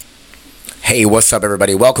Hey, what's up,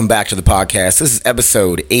 everybody? Welcome back to the podcast. This is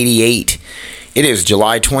episode 88. It is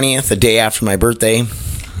July 20th, the day after my birthday.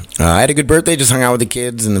 I had a good birthday, just hung out with the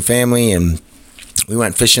kids and the family, and we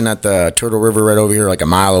went fishing at the Turtle River right over here, like a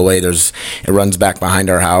mile away. It runs back behind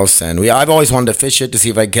our house, and I've always wanted to fish it to see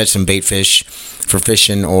if I could catch some bait fish for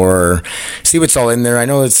fishing or see what's all in there. I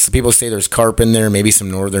know people say there's carp in there, maybe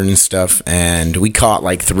some northern and stuff, and we caught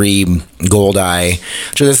like 3 goldeye,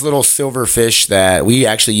 which are this little silver fish that we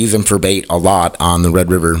actually use them for bait a lot on the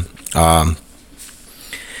Red River.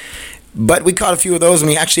 But we caught a few of those, and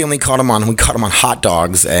we actually only caught them on hot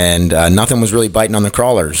dogs, and nothing was really biting on the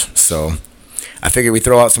crawlers. So I figured we'd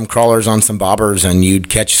throw out some crawlers on some bobbers and you'd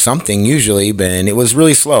catch something usually, and it was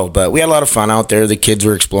really slow. But we had a lot of fun out there. The kids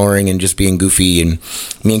were exploring and just being goofy, and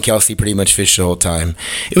me and Kelsey pretty much fished the whole time.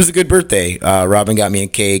 It was a good birthday. Robin got me a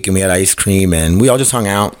cake, and we had ice cream, and we all just hung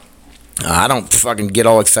out. I don't fucking get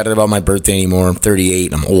all excited about my birthday anymore. I'm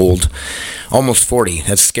 38. I'm old. Almost 40.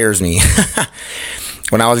 That scares me.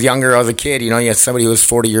 When I was younger, I was a kid. You had somebody who was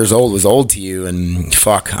 40 years old was old to you, and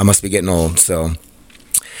fuck, I must be getting old, so...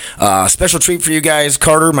 special treat for you guys.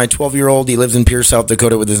 Carter, my 12-year-old, he lives in Pierce, South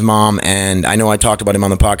Dakota with his mom, and I know I talked about him on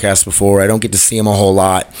the podcast before. I don't get to see him a whole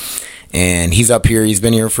lot, and he's up here. He's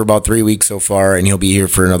been here for about 3 weeks so far, and he'll be here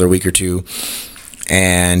for another week or two.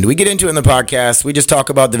 And we get into it in the podcast. We just talk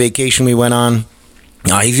about the vacation we went on.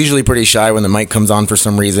 He's usually pretty shy when the mic comes on for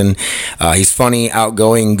some reason. He's funny,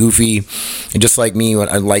 outgoing, goofy, just like me.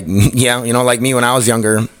 Like me when I was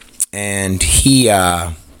younger, and he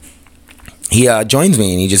joins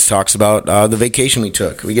me, and he just talks about the vacation we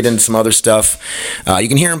took. We get into some other stuff. You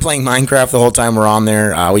can hear him playing Minecraft the whole time we're on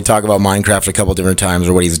there. We talk about Minecraft a couple different times,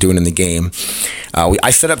 or what he's doing in the game. I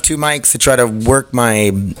set up 2 mics to try to work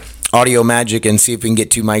my audio magic and see if we can get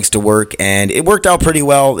 2 mics to work, and it worked out pretty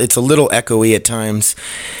well. It's a little echoey at times,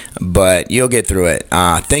 but you'll get through it.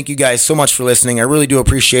 Thank you guys so much for listening. I really do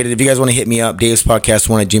appreciate it. If you guys want to hit me up,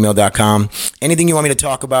 davespodcast1@gmail.com. Anything you want me to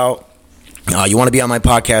talk about, you want to be on my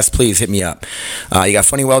podcast, please hit me up. You got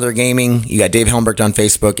Funny Welder Gaming, you got Dave Helmbrecht on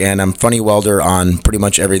Facebook, and I'm Funny Welder on pretty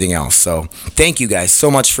much everything else. So thank you guys so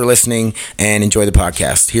much for listening, and enjoy the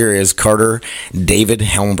podcast. Here is Carter David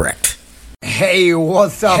Helmbrecht. Hey,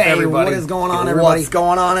 what's up, everybody? What is going on, everybody? What's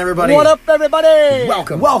going on, everybody? What up, everybody?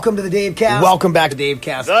 Welcome to the Dave Cast. Welcome back to Dave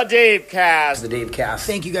Cast. The Dave Cast. The Dave Cast.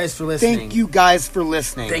 Thank you guys for listening. Thank you guys for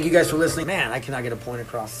listening. Man, I cannot get a point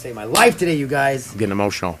across to save my life today, you guys. I'm getting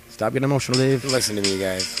emotional. Stop getting emotional, Dave. Listen to me, you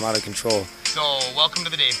guys. I'm out of control. So, welcome to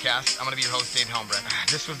the Dave Cast. I'm going to be your host, Dave Helmbrecht.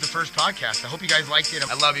 This was the first podcast. I hope you guys liked it.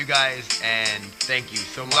 I love you guys, and thank you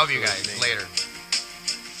so much. Love you guys. Later.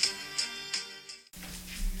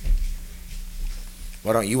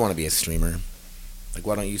 Why don't you want to be a streamer? Like,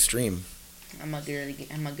 why don't you stream? I'm not good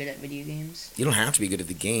at video games. You don't have to be good at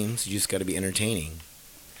the games. You just got to be entertaining.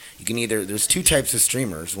 You can there's 2 types of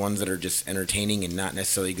streamers. Ones that are just entertaining and not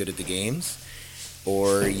necessarily good at the games.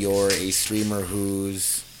 Or you're a streamer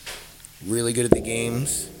who's really good at the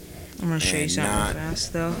games. I'm going to show you something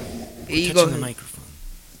fast, though. You go touching the microphone.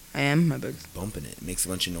 I am, my bad. Bumping it. It makes a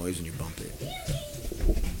bunch of noise when you bump it.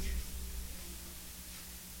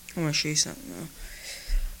 I'm going to show you something, though.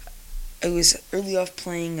 I was early off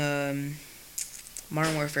playing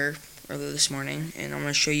Modern Warfare earlier this morning, and I'm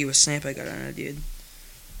going to show you a snipe I got on it, dude.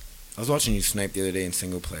 I was watching you snipe the other day in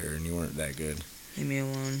single player, and you weren't that good. Leave me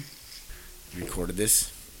alone. You recorded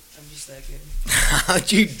this? I'm just that good.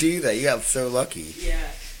 How'd you do that? You got so lucky.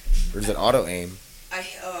 Yeah. Or is it auto aim? I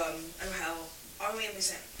don't have auto aim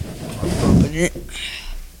is bumping it.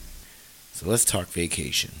 So let's talk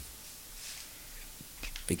vacation.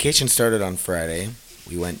 Vacation started on Friday.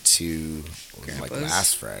 We went to,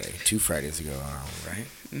 last Friday, 2 Fridays ago now, right?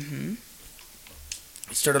 Mm-hmm.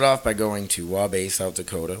 We started off by going to Waubay, South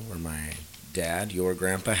Dakota, where my dad, your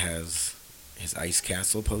grandpa, has his ice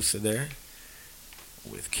castle posted there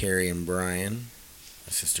with Carrie and Brian,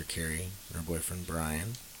 my sister Carrie, and her boyfriend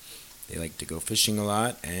Brian. They like to go fishing a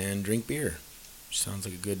lot and drink beer, which sounds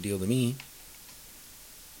like a good deal to me.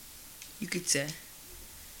 You could say.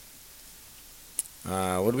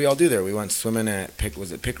 What did we all do there? We went swimming at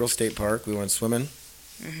Pickerel State Park? We went swimming.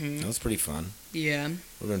 Mm-hmm. That was pretty fun. Yeah.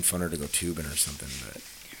 Would have been funner to go tubing or something, but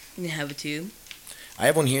You have a tube? I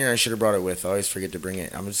have one here. I should have brought it with. I always forget to bring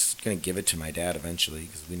it. I'm just gonna give it to my dad eventually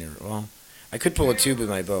because we never. Well, I could pull a tube with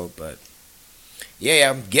my boat, but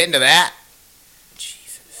yeah, I'm getting to that.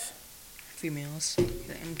 Jesus. Females.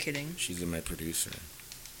 I'm kidding. She's my producer.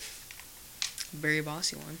 Very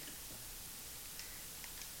bossy one.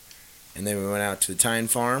 And then we went out to the Tyne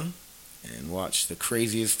Farm and watched the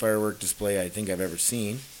craziest firework display I think I've ever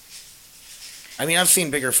seen. I mean, I've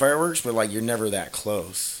seen bigger fireworks, but, like, you're never that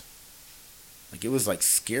close. Like, it was, like,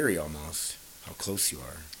 scary almost. how close you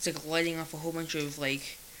are. It's like lighting off a whole bunch of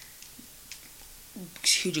like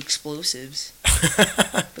huge explosives,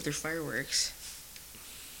 but they're fireworks.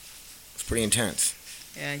 It's pretty intense.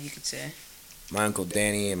 Yeah, you could say. My Uncle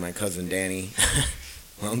Danny and my cousin Danny,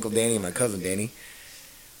 my Uncle Danny and my cousin Danny,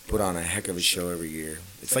 put on a heck of a show every year.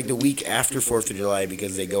 It's like the week after 4th of July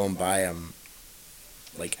because they go and buy them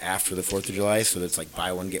like after the 4th of July, so it's like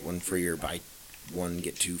buy one, get one free or buy one,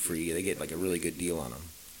 get two free. They get like a really good deal on them.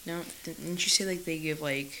 No, didn't you say like they give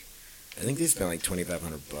like? I think they spent like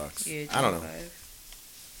 $2,500. Yeah, I don't know. 25.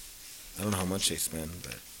 I don't know how much they spend,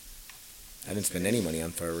 but I didn't spend any money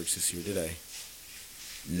on fireworks this year, did I?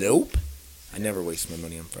 Nope. I never waste my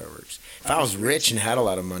money on fireworks. If I was rich and had a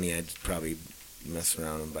lot of money, I'd probably mess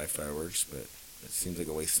around and buy fireworks, but it seems like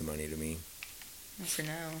a waste of money to me. Not for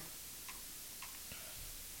now.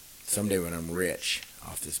 Someday when I'm rich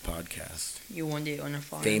off this podcast. You one day own a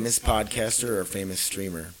farm. Famous podcaster or famous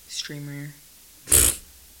streamer? Streamer.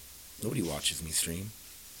 Nobody watches me stream.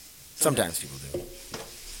 Sometimes people do.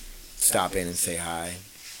 Stop in and say hi.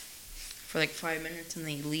 For like 5 minutes and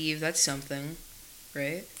they leave. That's something,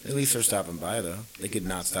 right? At least they're stopping by, though. They could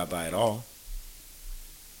not stop by at all.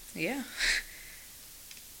 Yeah.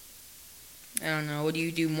 I don't know. What do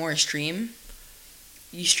you do more? Stream?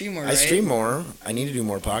 You stream more, right? I stream more. I need to do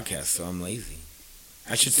more podcasts, so I'm lazy.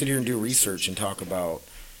 I should sit here and do research and talk about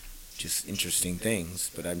just interesting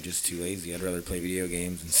things, but I'm just too lazy. I'd rather play video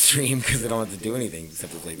games and stream because I don't have to do anything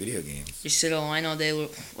except to play video games. Just sit online all day,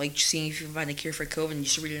 like seeing if you can find a cure for COVID, and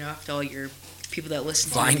just reading off to all your people that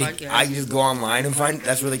listen to your podcast. I just go online and find.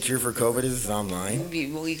 That's where the cure for COVID is online.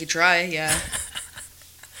 Well, you could try, yeah.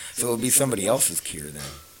 So it'll be somebody else's cure then.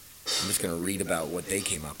 I'm just gonna read about what they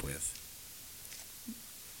came up with.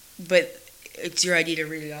 But it's your idea to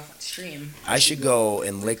read it off on stream. I should go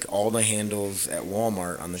and lick all the handles at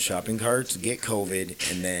Walmart on the shopping carts, get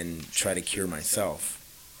COVID, and then try to cure myself.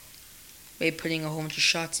 By putting a whole bunch of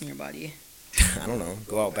shots in your body. I don't know.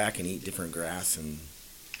 Go out back and eat different grass and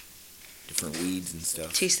different weeds and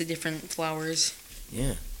stuff. Taste the different flowers.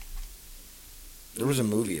 Yeah. There was a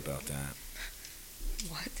movie about that.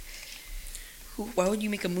 What? Why would you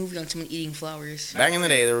make a movie on someone eating flowers? Back in the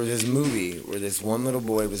day, there was this movie where this one little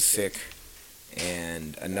boy was sick,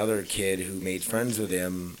 and another kid who made friends with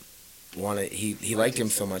him he liked him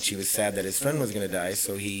so much he was sad that his friend was gonna die.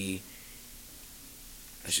 So I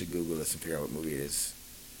should Google this and figure out what movie it is.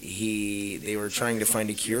 They were trying to find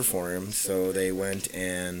a cure for him, so they went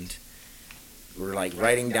and were like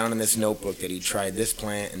writing down in this notebook that he tried this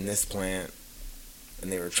plant and this plant.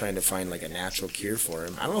 And they were trying to find like a natural cure for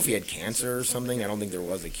him. I don't know if he had cancer or something. I don't think there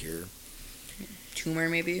was a cure. Tumor,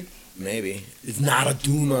 maybe? Maybe. It's not a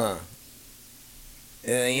tumor.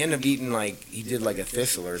 And he ended up eating he did like a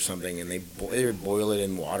thistle or something, and they would boil it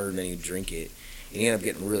in water and then he'd drink it. And he ended up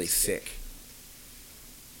getting really sick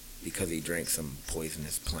because he drank some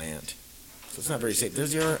poisonous plant. So it's not very safe.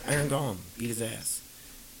 There's your Iron Golem. Beat his ass.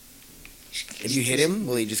 If you hit him,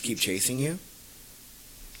 will he just keep chasing you?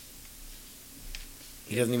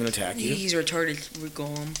 He doesn't even attack you? He's retarded,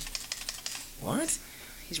 Golem. What?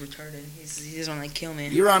 He's retarded. He doesn't want to kill me.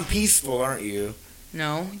 You're on peaceful, aren't you?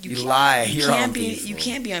 No. You lie. You're on peaceful. You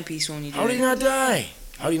can't be on peaceful when you do How it. did he not die?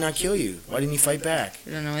 How did he not kill you? Why didn't he fight back? I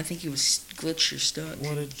don't know. I think he was glitched or stuck.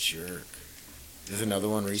 What a jerk. Does another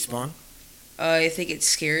one respawn? If they get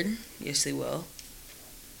scared, yes, they will.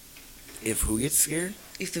 If who gets scared?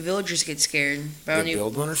 If the villagers get scared, They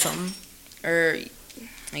build one or something? or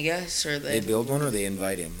I guess, or They build one or they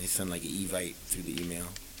invite him? They send like an evite through the email.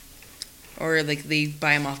 or like they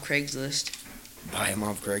buy him off Craigslist. Buy him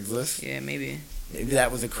off Craigslist? Yeah, maybe. Maybe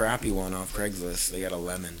that was a crappy one off Craigslist. They got a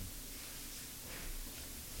lemon.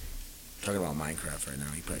 Talking about Minecraft right now.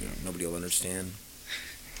 Nobody will understand.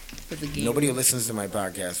 But the game. Nobody who listens to my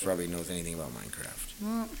podcast probably knows anything about Minecraft.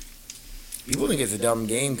 Well, People think it's a dumb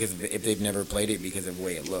game because if they've never played it because of the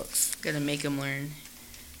way it looks. gotta make them learn.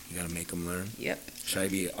 You gotta make them learn. Yep. Should I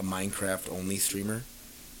be a Minecraft-only streamer?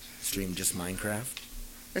 Stream just Minecraft?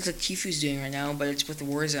 That's what Tifu's doing right now, but it's with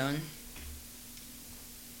Warzone.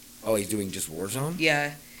 Oh, he's doing just Warzone?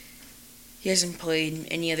 Yeah. He hasn't played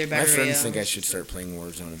any other My battle friends royale. think I should start playing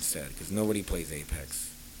Warzone instead because nobody plays Apex.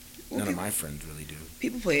 None of my friends really do.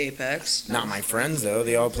 People play Apex. Not my friends, though.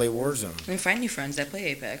 They all play Warzone. I mean, find new friends that play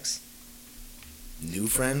Apex. New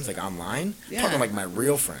friends? Like online? Yeah. I'm talking like my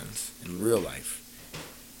real friends in real life.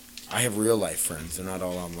 I have real life friends. They're not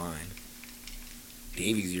all online.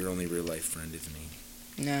 Davey's your only real life friend, isn't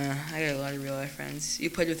he? Nah, I got a lot of real life friends. You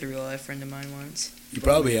played with a real life friend of mine once. You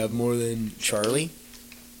probably have more than Charlie.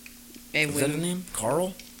 Hey, Is that his name?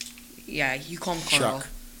 Carl? Yeah, you call him Carl. Chuck.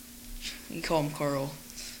 You call him Carl.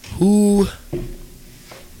 Who? I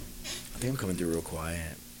think I'm coming through real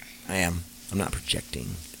quiet. I am. I'm not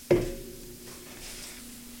projecting.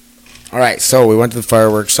 All right, so we went to the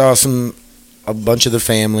fireworks, saw a bunch of the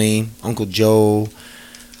family, Uncle Joe,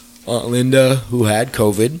 Aunt Linda, who had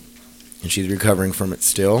COVID, and she's recovering from it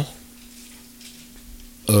still.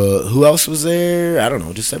 Who else was there? I don't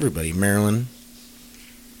know, just everybody. Marilyn.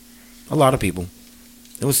 A lot of people.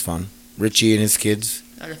 It was fun. Richie and his kids.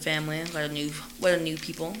 A lot of family, a lot of new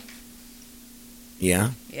people.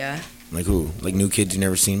 Yeah? Yeah. Like who? Like new kids you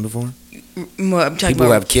never seen before? Well, I'm talking People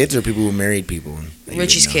who about have kids or people who married people? that you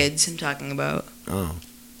Richie's didn't know? kids. I'm talking about. Oh.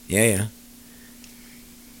 Yeah.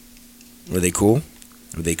 Were they cool?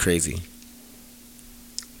 Were they crazy?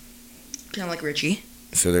 Kind of like Richie.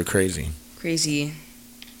 So they're crazy. Crazy.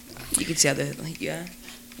 You could say other, yeah,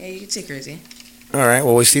 you could say crazy. All right.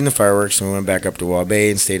 Well, we seen the fireworks and we went back up to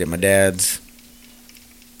Waubay and stayed at my dad's.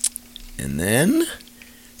 And then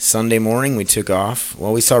Sunday morning we took off.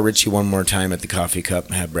 Well, we saw Richie one more time at the Coffee Cup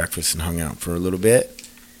and had breakfast and hung out for a little bit.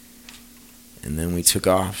 And then we took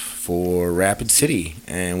off for Rapid City.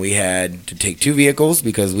 And we had to take 2 vehicles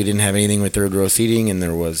because we didn't have anything with third row seating and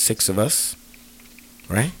there was 6 of us.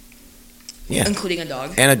 Right? Yeah. Including a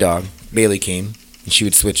dog. And a dog. Bailey came. And she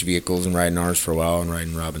would switch vehicles and ride in ours for a while and ride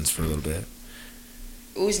in Robin's for a little bit.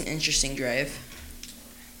 It was an interesting drive.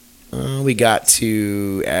 We got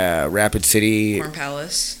to Rapid City. Corn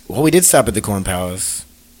Palace. Well, we did stop at the Corn Palace.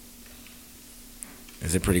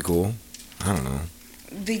 Is it pretty cool? I don't know.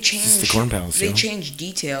 They change. It's just the Corn Palace. They yo. change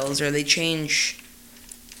details, or they change.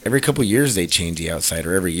 Every couple years they change the outside,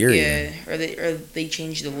 or every year. Yeah, Even. or they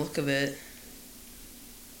change the look of it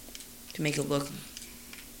to make it look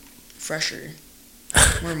fresher,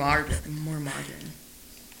 more modern.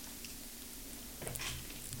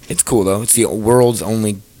 It's cool though. It's the world's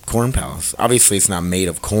only Corn Palace. Obviously, it's not made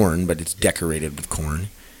of corn, but it's decorated with corn.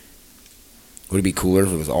 Would it be cooler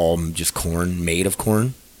if it was all just corn, made of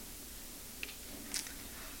corn?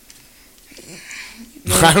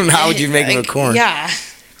 I don't know. How would you make it with corn? Yeah.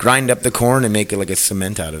 Grind up the corn and make it like a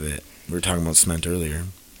cement out of it. We were talking about cement earlier.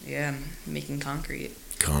 Yeah, making concrete.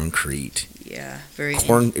 Concrete. Yeah, very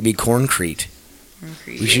Corn. It'd be corncrete.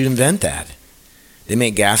 concrete. We should invent that. They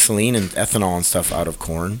make gasoline and ethanol and stuff out of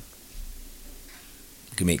corn.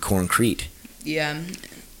 You can make corncrete. Yeah,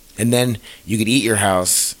 And then you could eat your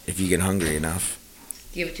house if you get hungry enough.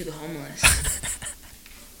 give it to the homeless.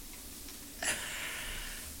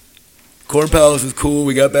 Corn Palace was cool.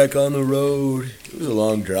 We got back on the road. It was a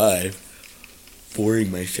long drive. Boring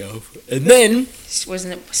myself. And then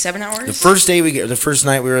Wasn't it 7 hours? the first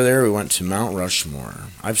night we were there, we went to Mount Rushmore.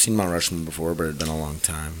 I've seen Mount Rushmore before, but it had been a long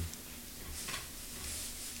time.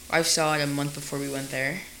 I saw it a month before we went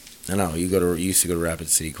there. I know you used to go to Rapid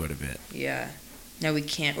City quite a bit. Yeah. Now we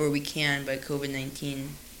can't, or we can, but COVID-19.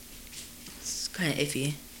 It's kind of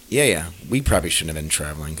iffy. Yeah. We probably shouldn't have been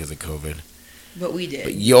traveling because of COVID. But we did.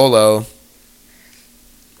 But YOLO.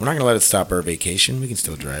 We're not going to let it stop our vacation. We can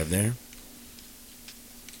still drive there.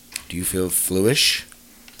 Do you feel fluish?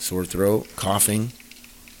 Sore throat? Coughing?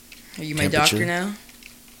 Are you my temperature? doctor now?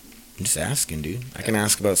 I'm just asking, dude. I can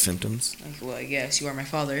ask about symptoms. Well, I guess you are my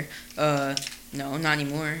father. No, not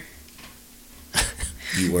anymore.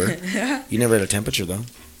 You were? You never had a temperature, though.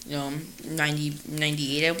 90,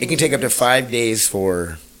 98. I It can take up to 5 days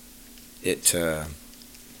for it to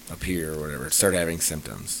appear or whatever. Start having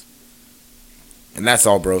symptoms. And that's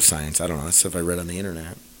all bro science. I don't know. That's stuff I read on the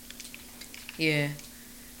internet. Yeah.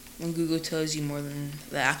 When Google tells you more than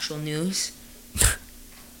the actual news.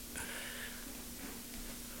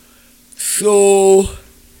 So,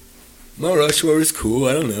 Mount Rushmore was cool.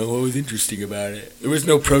 I don't know what was interesting about it. There was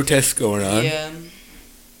no protests going on. Yeah.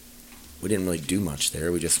 We didn't really do much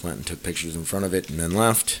there. We just went and took pictures in front of it and then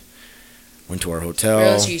left. Went to our What hotel.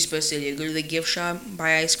 else are you supposed to do? Go to the gift shop,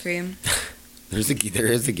 buy ice cream? There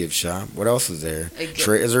is a gift shop. What else was there? A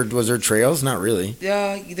gi- Was there trails? Not really.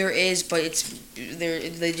 Yeah, there is, but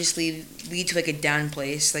they just lead to like a down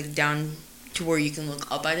place, like down to where you can look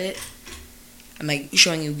up at it. I'm like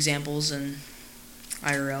showing you examples in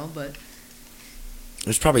IRL, but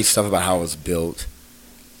There's probably stuff about how it was built.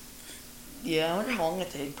 yeah, I wonder how long it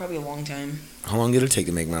take. Probably a long time. How long did it take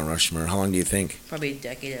to make Mount Rushmore? How long do you think? Probably a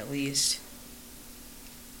decade at least.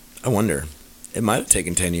 I wonder. It might have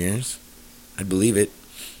taken 10 years. I'd believe it.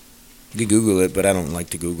 You could Google it, but I don't like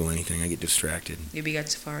to Google anything. I get distracted. Maybe got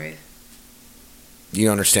Safari. Do you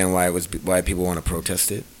understand why people want to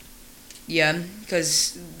protest it? Yeah,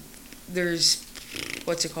 because there's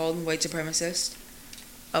what's it called? White supremacist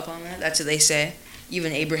up on that. That's what they say.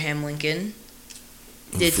 Even Abraham Lincoln.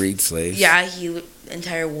 Who freed slaves? Yeah, he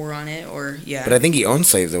entire war on it, or yeah. But I think he owned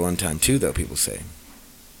slaves at one time too, though. People say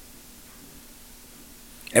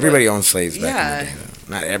Everybody owned slaves back Yeah. in the day,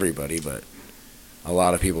 though. Not everybody, but a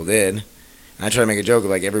lot of people did. And I try to make a joke of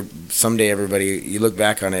like someday everybody, you look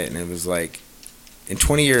back on it and it was like, in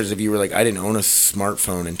 20 years, if you were like, I didn't own a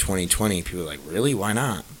smartphone in 2020, people were like, really? Why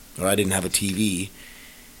not? Or I didn't have a TV.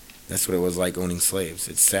 That's what it was like owning slaves.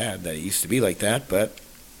 It's sad that it used to be like that, but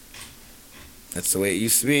that's the way it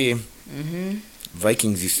used to be. Mm-hmm.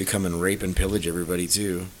 Vikings used to come and rape and pillage everybody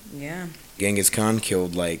too. Yeah. Genghis Khan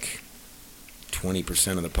killed like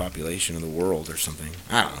 20% of the population of the world or something.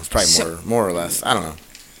 I don't know. It's probably more or less. I don't know.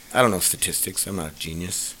 I don't know statistics. I'm not a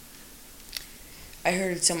genius. I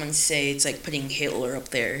heard someone say it's like putting Hitler up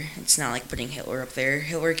there. It's not like putting Hitler up there.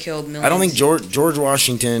 Hitler killed millions. I don't think George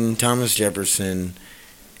Washington, Thomas Jefferson,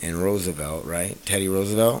 and Roosevelt, right? Teddy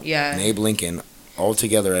Roosevelt? Yeah. And Abe Lincoln, all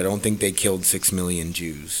together, I don't think they killed 6 million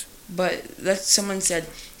Jews. But that's someone said.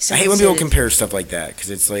 I hate when people compare stuff like that because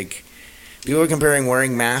it's like people are comparing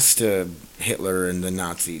wearing masks to Hitler and the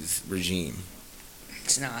Nazis regime.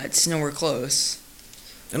 It's not. It's nowhere close.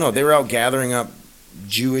 No, they were out gathering up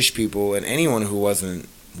Jewish people and anyone who wasn't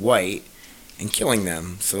white and killing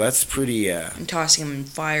them. So that's pretty. And tossing them in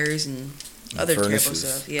fires and other terrible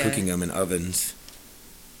furnaces, stuff. Yeah. cooking them in ovens,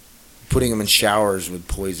 putting them in showers with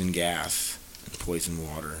poison gas and poison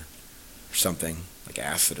water or something like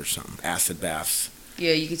acid or something. Acid baths.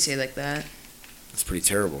 Yeah, you could say like that. That's pretty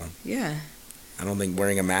terrible. Yeah. I don't think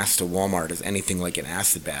wearing a mask to Walmart is anything like an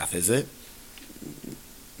acid bath, is it?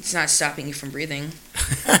 It's not stopping you from breathing.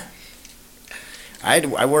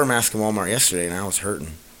 I wore a mask in Walmart yesterday and I was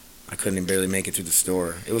hurting. I couldn't even barely make it through the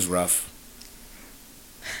store. It was rough.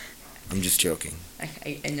 I'm just joking.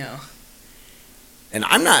 I know. And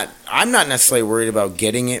I'm not necessarily worried about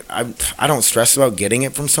getting it. I don't stress about getting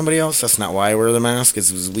it from somebody else. That's not why I wear the mask.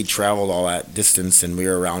 Is we traveled all that distance and we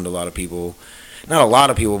were around a lot of people. Not a lot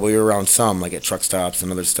of people, but we were around some, like at truck stops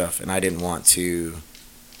and other stuff. And I didn't want to.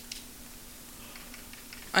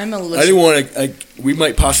 I didn't want to. We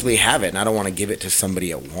might possibly have it, and I don't want to give it to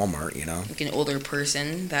somebody at Walmart. You know. Like an older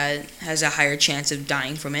person that has a higher chance of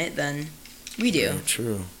dying from it than we do. Yeah,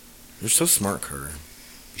 true. You're so smart, Carter.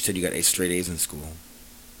 You said you got straight A's in school.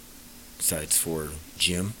 Besides for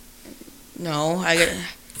gym, No, I got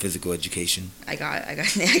physical education. I got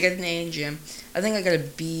an A in gym. I think I got a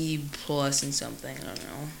B plus in something. I don't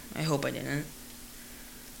know. I hope I didn't.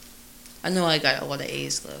 I know I got a lot of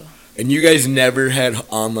A's though. And you guys never had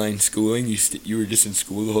online schooling? You were just in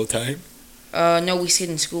school the whole time? No, we stayed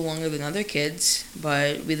in school longer than other kids,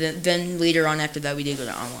 but we then later on after that we did go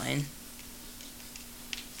to online.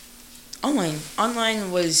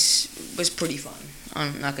 Online was pretty fun.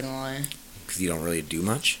 I'm not gonna lie. Because you don't really do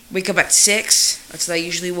much? Wake up at 6. That's what I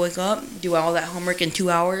usually wake up. Do all that homework in 2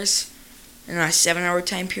 hours, in a 7-hour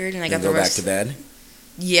time period, and I got the go rest. back to bed?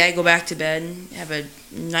 Yeah, I go back to bed, have a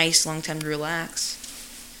nice long time to relax,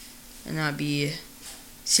 and not be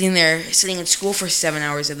sitting in school for 7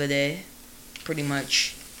 hours of the day, pretty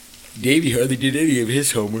much. Davey hardly did any of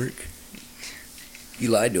his homework. He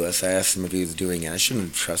lied to us. I asked him if he was doing it. I shouldn't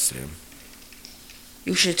have trusted him.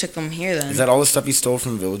 You should have took them here then. Is that all the stuff you stole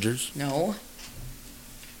from villagers? No.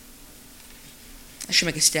 I should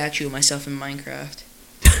make a statue of myself in Minecraft.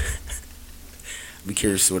 I'd be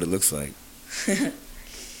curious what it looks like.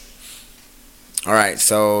 All right,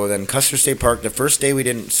 so then Custer State Park. The first day we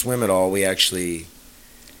didn't swim at all. We actually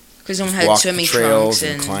Because no one had walked swimming the trails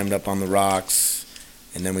trunks and climbed up on the rocks,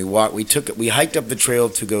 and then we hiked up the trail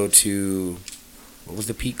to go to, what was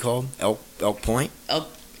the peak called? Elk Point.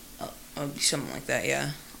 Something like that,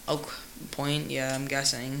 yeah. Oak Point, yeah, I'm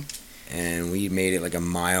guessing. And we made it like a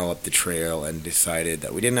mile up the trail and decided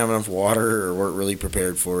that we didn't have enough water or weren't really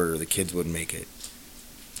prepared for it or the kids wouldn't make it.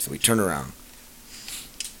 So we turned around.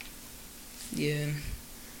 Yeah.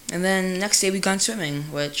 And then next day we gone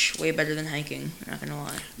swimming, which way better than hiking, not gonna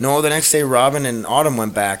lie. No, the next day Robin and Autumn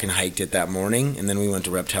went back and hiked it that morning, and then we went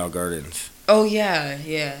to Reptile Gardens. Oh yeah,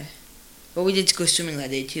 yeah. But we did go swimming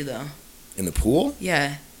that day too though. In the pool?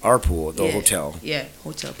 Yeah. Our pool at the Yeah. hotel. Yeah,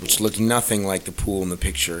 hotel pool. Which looked nothing like the pool in the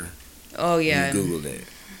picture. Oh yeah. You Googled it.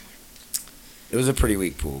 It was a pretty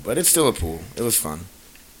weak pool, but it's still a pool. It was fun.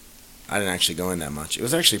 I didn't actually go in that much. It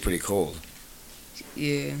was actually pretty cold.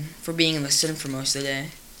 Yeah, for being in the sun for most of the day.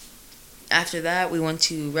 After that, we went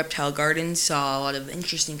to Reptile Gardens, saw a lot of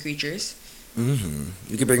interesting creatures.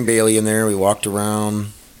 You could bring Bailey in there. We walked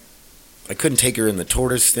around. I couldn't take her in the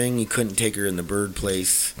tortoise thing. You couldn't take her in the bird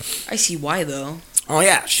place. I see why though. Oh,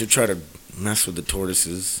 yeah. She'd try to mess with the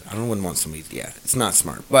tortoises. Wouldn't want somebody. Yeah, it's not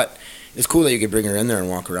smart. But it's cool that you could bring her in there and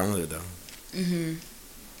walk around with her, though.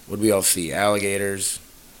 What'd we all see? Alligators,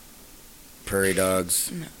 prairie dogs,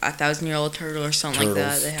 1,000-year-old turtle or something turtles, like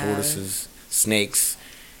that. They have. tortoises, snakes,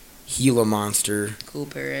 Gila monster. Cool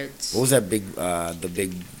parrots. What was that the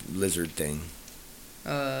big lizard thing?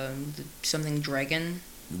 Something dragon.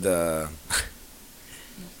 The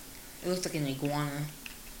It looks like an iguana.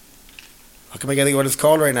 how come I can't think of what it's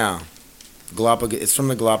called right now? Galapagos. It's from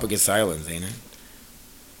the Galapagos Islands, ain't it?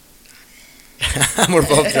 We're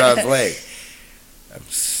both drawing a blank.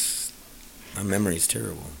 My memory's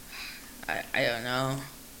terrible. I don't know.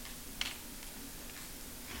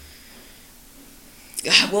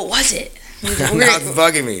 God, what was it? Now it's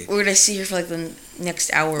bugging me. We're gonna see her for like the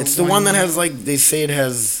next hour. It's the one that has like they say it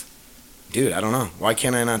has. Dude, I don't know. Why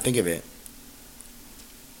can't I not think of it?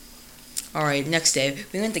 All right, next day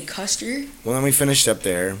we went to Custer. Well, then we finished up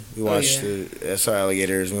there. We Oh, watched yeah. saw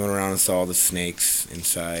alligators. We went around and saw all the snakes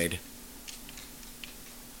inside.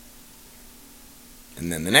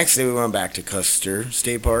 And then the next day we went back to Custer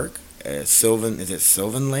State Park. Sylvan, is it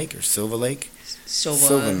Sylvan Lake or Silva Lake?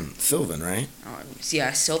 Sylvan, right?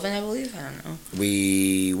 Yeah, Sylvan, I believe. I don't know.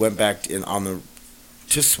 We went back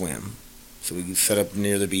to swim. So we set up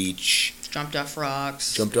near the beach. Jumped off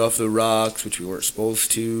rocks. Jumped off the rocks, which we weren't supposed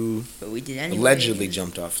to. But we did anyway. Allegedly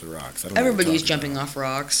jumped off the rocks. I don't know what Everybody you're was talking jumping about. off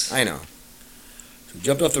rocks. I know. So we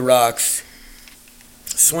jumped off the rocks,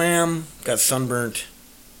 swam, got sunburnt.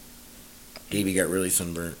 Davey got really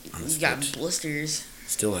sunburnt on his We got foot. blisters.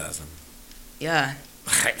 Still has them. Yeah.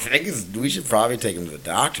 I think we should probably take him to the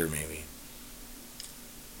doctor, maybe.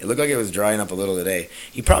 It looked like it was drying up a little today.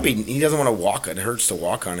 He doesn't want to walk. It hurts to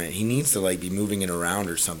walk on it. He needs to like be moving it around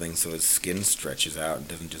or something so his skin stretches out and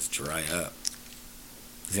doesn't just dry up.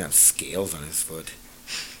 He's gonna have scales on his foot.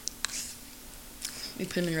 We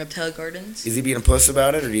put him in reptile gardens. Is he being a puss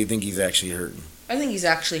about it, or do you think he's actually hurting? I think he's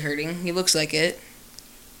actually hurting. He looks like it.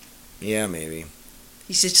 Yeah, maybe.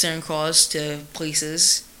 He sits there and crawls to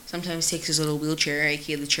places. Sometimes takes his little wheelchair,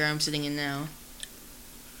 aka the chair I'm sitting in now.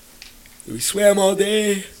 We swam all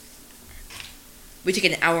day. We took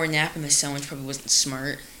an hour nap in the sun, which probably wasn't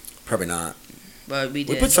smart, Probably not. but we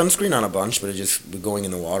did. We put sunscreen on a bunch, but going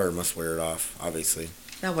in the water must wear it off, obviously.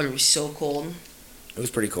 That water was so cold. It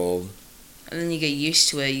was pretty cold. And then you get used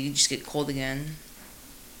to it, you just get cold again.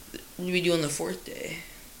 What did we do on the fourth day?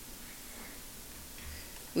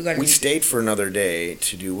 We stayed for another day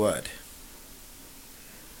to do what?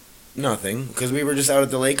 Nothing, because we were just out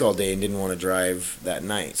at the lake all day and didn't want to drive that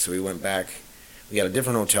night. So we went back. We got a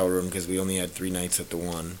different hotel room because we only had 3 nights at the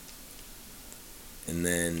one. And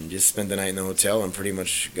then just spent the night in the hotel and pretty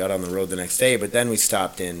much got on the road the next day. But then we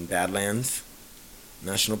stopped in Badlands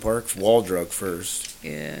National Park, Waldrug first.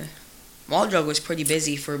 Yeah. Waldrug was pretty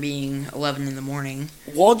busy for being 11 in the morning.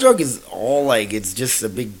 Waldrug is all like, it's just a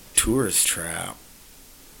big tourist trap.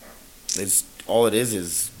 It's all it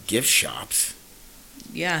is gift shops.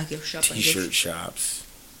 Yeah, gift shop. T-shirt shops.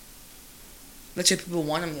 That's why people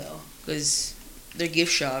want them though, because they're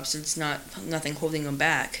gift shops. It's nothing holding them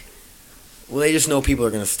back. Well, they just know people are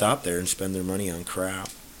going to stop there and spend their money on crap.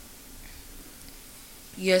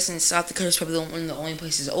 Yes, and South Dakota is probably one of the only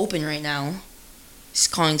places open right now.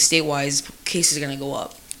 Just calling state-wise, cases are gonna go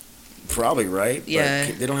up. Probably, right? Yeah.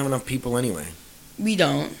 But they don't have enough people anyway. We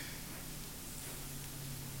don't.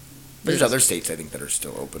 There's other states, I think, that are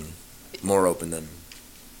still open. More open than...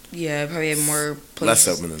 Yeah, probably have more Less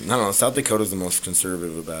places. open than... I don't know. South Dakota's the most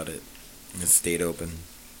conservative about it. It's stayed open.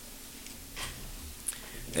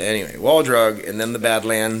 Anyway, Waldrug, and then the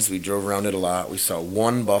Badlands. We drove around it a lot. We saw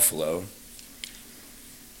one buffalo.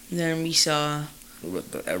 Then we saw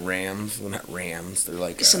With the rams. Well, not rams. They're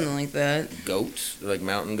like something like that. goats. They're like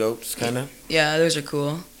mountain goats, kind of. Yeah, those are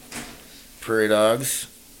cool. Prairie dogs.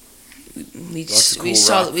 We Lots of cool we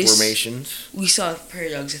saw rock we, formations. we saw prairie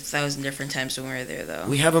dogs 1,000 different times when we were there though.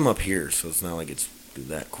 We have them up here, so it's not like it's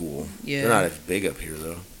that cool. Yeah. They're not as big up here,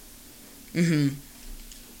 though. Mhm.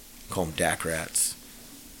 Call them dak rats.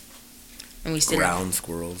 And we stayed. Ground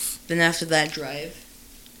squirrels. Then after that drive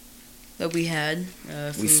that we had,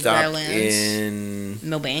 We from stopped Badlands, in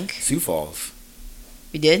Millbank. Sioux Falls.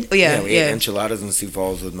 We did. Oh yeah, we ate enchiladas in Sioux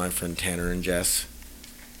Falls with my friend Tanner and Jess.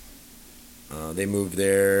 They moved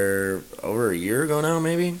there over a year ago now,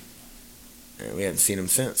 maybe. And we hadn't seen them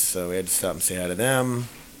since, so we had to stop and say hi to them.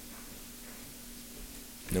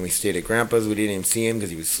 And then we stayed at Grandpa's. We didn't even see him because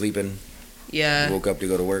he was sleeping. Yeah. We woke up to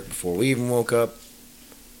go to work before we even woke up.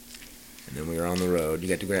 And then we were on the road. You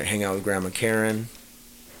got to hang out with Grandma Karen.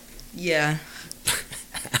 Yeah.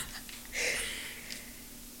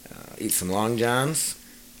 Eat some Long Johns.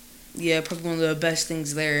 Yeah, probably one of the best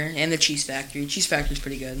things there. And the cheese factory. Cheese factory's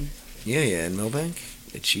pretty good. Yeah, in Millbank.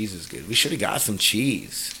 The cheese is good. We should have got some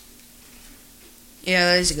cheese. Yeah,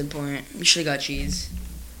 that is a good point. We should have got cheese.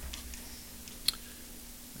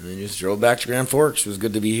 And then just drove back to Grand Forks. It was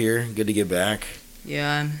good to be here. Good to get back.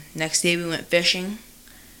 Yeah. Next day we went fishing.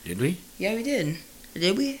 Did we? Yeah, we did.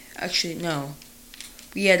 Did we? Actually, no.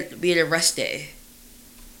 We had a rest day.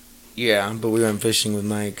 Yeah, but we went fishing with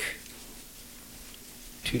Mike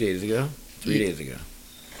 2 days ago, 3 Ye- days ago.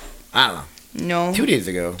 I don't know. No. 2 days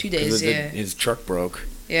ago. 2 days, 'Cause yeah. His truck broke.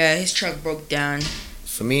 Yeah, his truck broke down.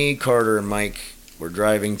 So me, Carter, and Mike were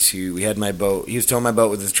driving to. We had my boat. He was towing my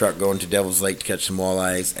boat with his truck going to Devil's Lake to catch some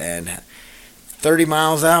walleyes, and 30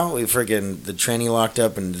 miles out, the tranny locked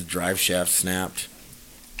up and the drive shaft snapped.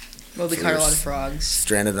 Well, we So caught a we're lot of frogs.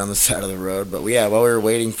 Stranded on the side of the road. But while we were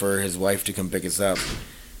waiting for his wife to come pick us up,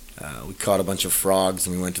 we caught a bunch of frogs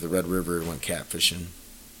and we went to the Red River and went catfishing.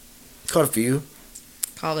 Caught a few.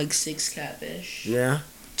 Caught like 6 catfish. Yeah.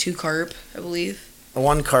 2 carp, I believe.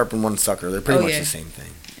 One carp and one sucker. They're pretty much yeah. the same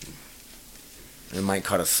thing. And Mike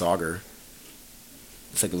caught a sauger.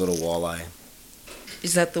 It's like a little walleye.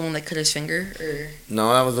 Is that the one that cut his finger? Or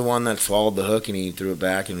No, that was the one that swallowed the hook and he threw it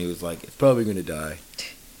back and he was like, it's probably going to die.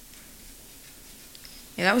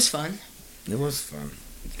 yeah, that was fun. It was fun.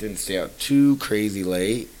 Didn't stay out too crazy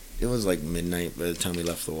late. It was like midnight by the time we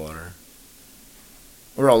left the water.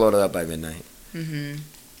 We were all loaded up by midnight. Mm-hmm.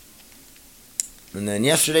 And then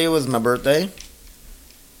yesterday was my birthday.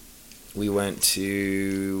 We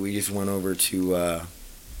just went over to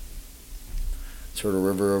Turtle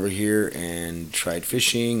River over here and tried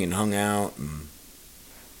fishing and hung out. And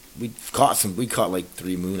we caught like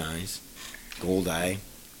 3 moon eyes, gold eye.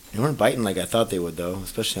 They weren't biting like I thought they would though,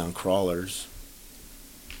 especially on crawlers.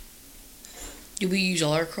 Did we use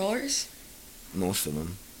all our crawlers? Most of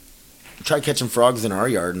them. We tried catching frogs in our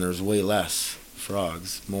yard and there's way less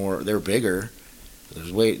frogs. They're bigger. But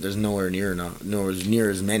there's nowhere near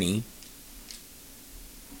as many.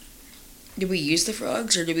 Did we use the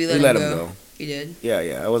frogs or did we let We let them them go? go. We did.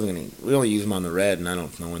 Yeah. I wasn't gonna. We only use them on the red, and I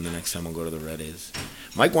don't know when the next time we'll go to the red is.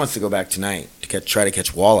 Mike wants to go back tonight to try to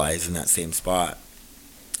catch walleyes in that same spot.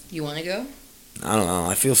 You want to go? I don't know.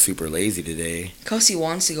 I feel super lazy today. Kelsey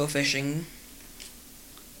wants to go fishing.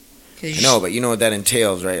 I know, but you know what that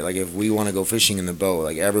entails, right? Like if we want to go fishing in the boat,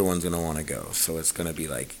 like everyone's gonna want to go, so it's gonna be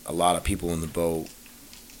like a lot of people in the boat.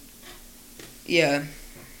 Yeah.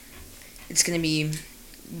 It's going to be...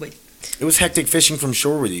 Wait. It was hectic fishing from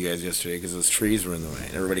shore with you guys yesterday because those trees were in the way,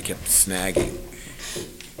 and everybody kept snagging.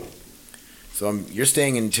 So you're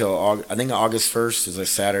staying until I think August 1st is a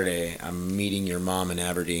Saturday. I'm meeting your mom in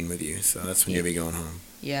Aberdeen with you, so that's when you'll be going home.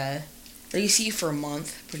 Yeah. Like you see you for a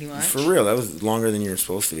month, pretty much. For real, that was longer than you were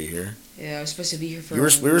supposed to be here. Yeah, I was supposed to be here for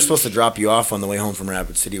We were supposed to drop you off on the way home from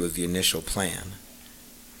Rapid City was the initial plan.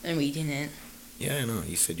 And we didn't. Yeah, I know.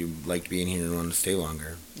 You said you liked being here and wanted to stay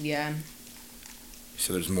longer. Yeah.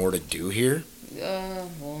 So there's more to do here? Well,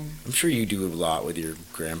 I'm sure you do a lot with your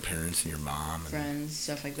grandparents and your mom. And friends,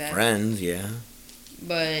 stuff like that. Friends, yeah.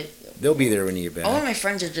 But They'll be there when you get back. all of my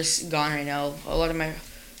friends are just gone right now.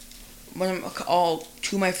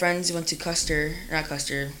 Two of my friends went to Custer, got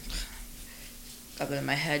that in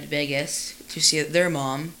my head, Vegas, to see their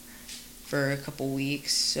mom for a couple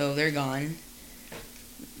weeks. So they're gone.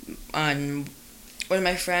 One of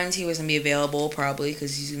my friends, he wasn't be available probably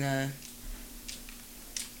because he's gonna.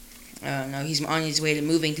 I don't know. He's on his way to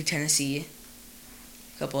moving to Tennessee.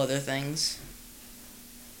 A couple other things.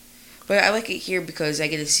 But I like it here because I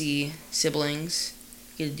get to see siblings.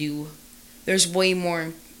 There's way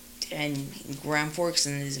more in Grand Forks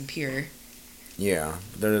than it is in Pierre. Yeah,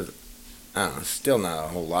 there's, I don't know, still not a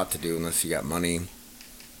whole lot to do unless you got money.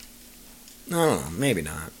 I don't know, maybe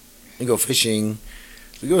not. You go fishing.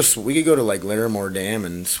 We could go to like Larimore Dam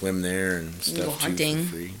and swim there and stuff. Go hunting. Too for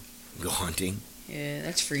free. Go hunting. Yeah,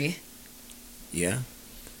 that's free. Yeah.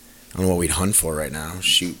 I don't know what we'd hunt for right now.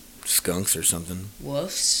 Shoot skunks or something.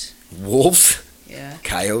 Wolves. Wolves? Yeah.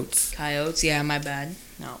 Coyotes? Coyotes. Yeah, my bad.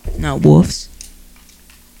 No. No, wolves.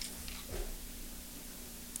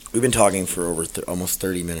 We've been talking for over almost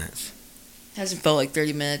 30 minutes. Hasn't felt like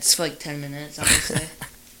 30 minutes. It's felt like 10 minutes, honestly.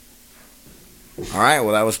 All right,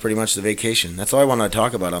 well, that was pretty much the vacation. That's all I wanted to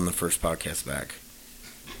talk about on the first podcast back.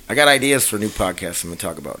 I got ideas for new podcasts I'm going to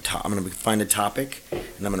talk about. I'm going to find a topic,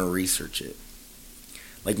 and I'm going to research it.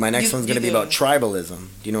 Like, my next one's going to be about tribalism.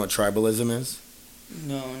 Do you know what tribalism is?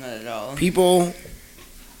 No, not at all. People,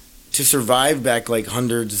 to survive back, like,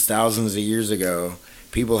 hundreds, thousands of years ago,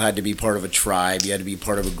 people had to be part of a tribe. You had to be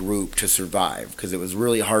part of a group to survive, because it was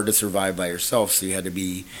really hard to survive by yourself, so you had to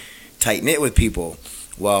be tight-knit with people.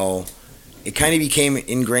 Well, it kind of became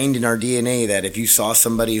ingrained in our DNA that if you saw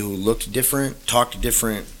somebody who looked different, talked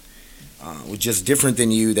different, was just different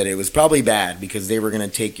than you, that it was probably bad because they were going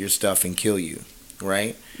to take your stuff and kill you,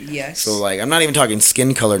 right? Yes. So, like, I'm not even talking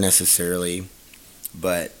skin color necessarily,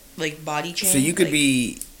 but... Like body change? So you could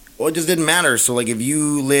be... Well, it just didn't matter. So, like, if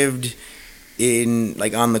you lived in,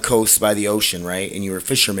 like, on the coast by the ocean, right, and you were a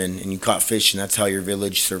fisherman and you caught fish and that's how your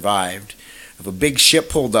village survived, if a big ship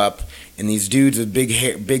pulled up and these dudes with big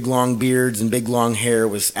hair, big long beards and big long hair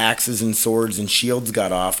with axes and swords and shields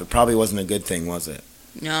got off, it probably wasn't a good thing, was it?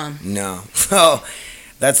 No. No. So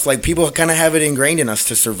that's like people kind of have it ingrained in us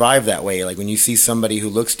to survive that way. Like when you see somebody who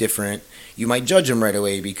looks different, you might judge them right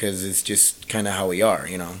away because it's just kind of how we are,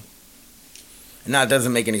 you know. And that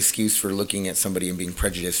doesn't make an excuse for looking at somebody and being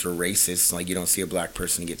prejudiced or racist. Like you don't see a black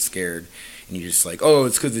person get scared and you're just like, oh,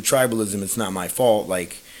 it's because of tribalism. It's not my fault.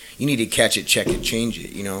 Like you need to catch it, check it, change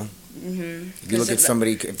it, you know. Mm-hmm. If you look at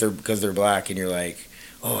somebody because they're black and you're like,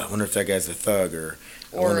 oh, I wonder if that guy's a thug or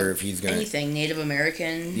I wonder if he's gonna anything Native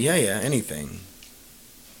American. Yeah, anything.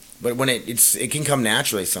 But when it can come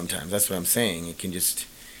naturally sometimes. That's what I'm saying. It can just,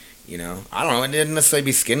 you know, I don't know. It didn't necessarily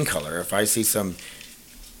be skin color. If I see some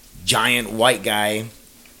giant white guy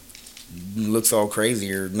looks all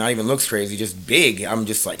crazy or not even looks crazy, just big, I'm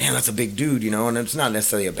just like, damn, that's a big dude, you know. And it's not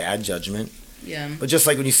necessarily a bad judgment. Yeah. But just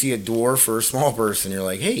like when you see a dwarf or a small person, you're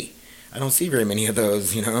like, hey, I don't see very many of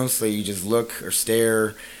those, you know. So you just look or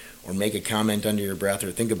stare or make a comment under your breath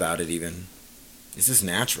or think about it even. It's just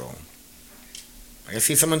natural. Like I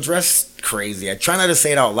see someone dressed crazy. I try not to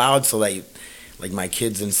say it out loud so that, like my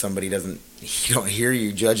kids and somebody you don't hear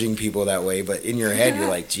you judging people that way. But in your head, you're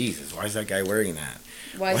like, Jesus, why is that guy wearing that?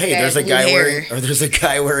 Why Well, hey, there's a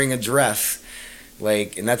guy wearing a dress.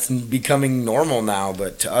 Like, and that's becoming normal now.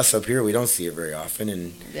 But to us up here, we don't see it very often.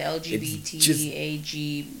 And the LGBT,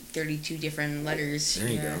 AG, 32 different letters. There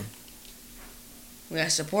you go. We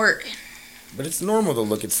got support. But it's normal to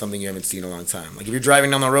look at something you haven't seen in a long time. Like if you're driving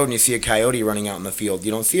down the road and you see a coyote running out in the field, you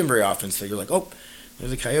don't see him very often, so you're like, oh,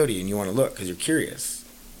 there's a coyote, and you want to look because you're curious.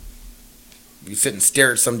 If you sit and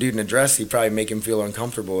stare at some dude in a dress, you probably make him feel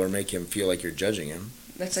uncomfortable or make him feel like you're judging him.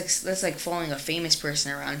 That's like following a famous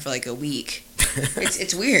person around for like a week.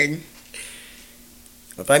 It's weird.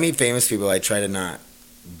 If I meet famous people, I try to not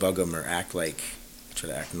bug them or try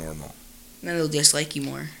to act normal. Then they'll dislike you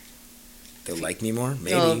more. They'll like me more?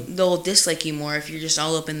 Maybe. They'll dislike you more if you're just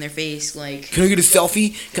all up in their face, like... Can I get a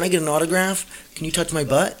selfie? Can I get an autograph? Can you touch my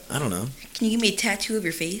butt? I don't know. Can you give me a tattoo of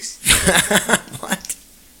your face? What?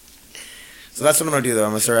 So that's what I'm going to do, though. I'm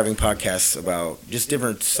going to start having podcasts about just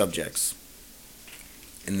different subjects.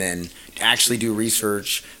 And then actually do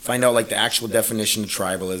research, find out, like, the actual definition of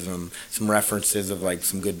tribalism, some references of, like,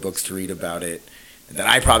 some good books to read about it that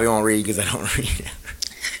I probably won't read because I don't read it.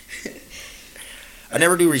 I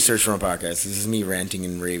never do research for a podcast. This is me ranting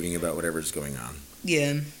and raving about whatever's going on.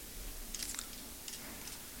 Yeah.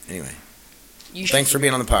 Anyway. Thanks for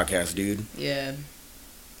being on the podcast, dude. Yeah.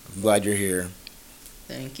 I'm glad you're here.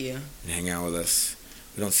 Thank you. And hang out with us.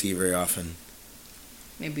 We don't see you very often.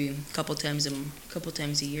 Maybe a couple times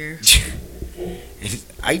a year.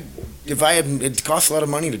 It costs a lot of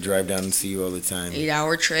money to drive down and see you all the time.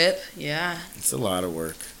 8-hour trip. Yeah. It's a lot of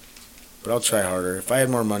work. But I'll try harder. If I had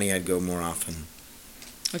more money, I'd go more often.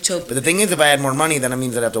 Let's hope. But the thing is, if I had more money, then it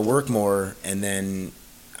means I'd have to work more, and then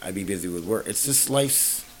I'd be busy with work. It's just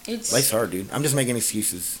life's hard, dude. I'm just making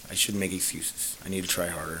excuses. I shouldn't make excuses. I need to try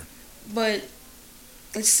harder. But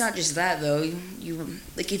it's not just that, though. You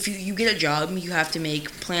like if you get a job, you have to make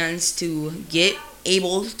plans to get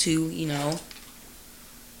able to, you know,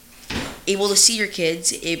 able to see your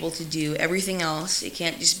kids, able to do everything else. It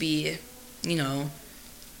can't just be, you know.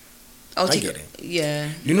 I get it. Yeah.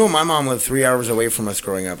 You know, my mom lived 3 hours away from us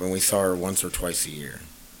growing up, and we saw her once or twice a year.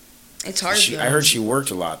 It's hard. I heard she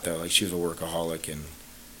worked a lot though. Like she was a workaholic, and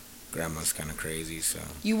grandma's kind of crazy. So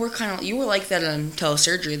you were like that until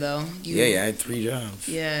surgery though. Yeah, I had 3 jobs.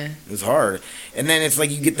 Yeah. It was hard, and then it's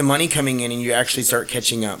like you get the money coming in, and you actually start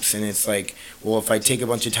catching ups, and it's like, well, if I take a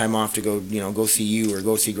bunch of time off to go see you or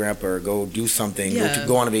go see grandpa or go do something,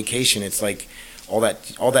 go on a vacation, it's like. All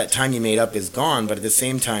that time you made up is gone, but at the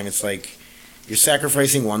same time, it's like you're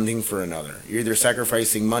sacrificing one thing for another. You're either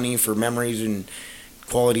sacrificing money for memories and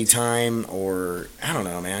quality time, or I don't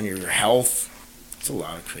know, man, your health. It's a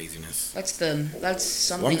lot of craziness. That's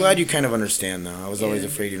something. Well, I'm glad you kind of understand, though. I was always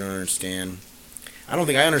afraid you don't understand. I don't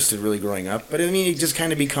think I understood really growing up, but I mean, it just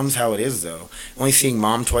kind of becomes how it is, though. Only seeing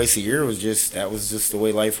mom twice a year was just the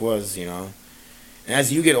way life was, you know. And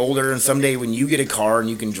as you get older, and someday when you get a car and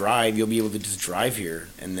you can drive, you'll be able to just drive here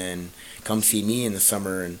and then come see me in the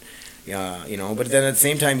summer. And, you know, but then at the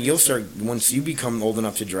same time, you'll start, once you become old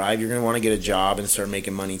enough to drive, you're going to want to get a job and start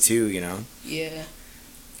making money too, you know? Yeah.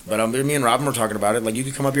 But me and Robin were talking about it. Like, you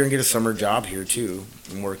could come up here and get a summer job here too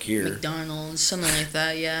and work here. McDonald's, something like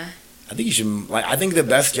that, yeah. I think you should, I think the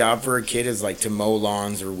best job for a kid is like to mow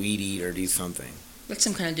lawns or weed eat or do something. That's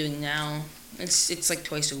what I'm kind of doing now. It's like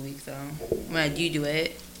twice a week though. When I do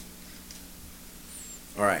it.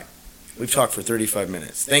 All right. We've talked for 35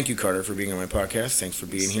 minutes. Thank you, Carter, for being on my podcast. Thanks for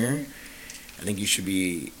being here. I think you should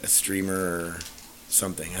be a streamer or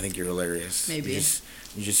something. I think you're hilarious. Maybe. You're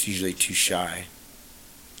just usually too shy.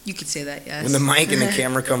 You could say that, yes. When the mic and the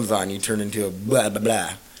camera comes on, you turn into a blah, blah, blah.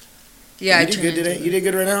 Yeah, I You did turned good today? into You did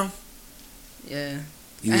good right now? Yeah.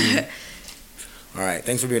 All right.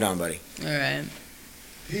 Thanks for being on, buddy. All right.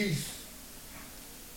 Peace.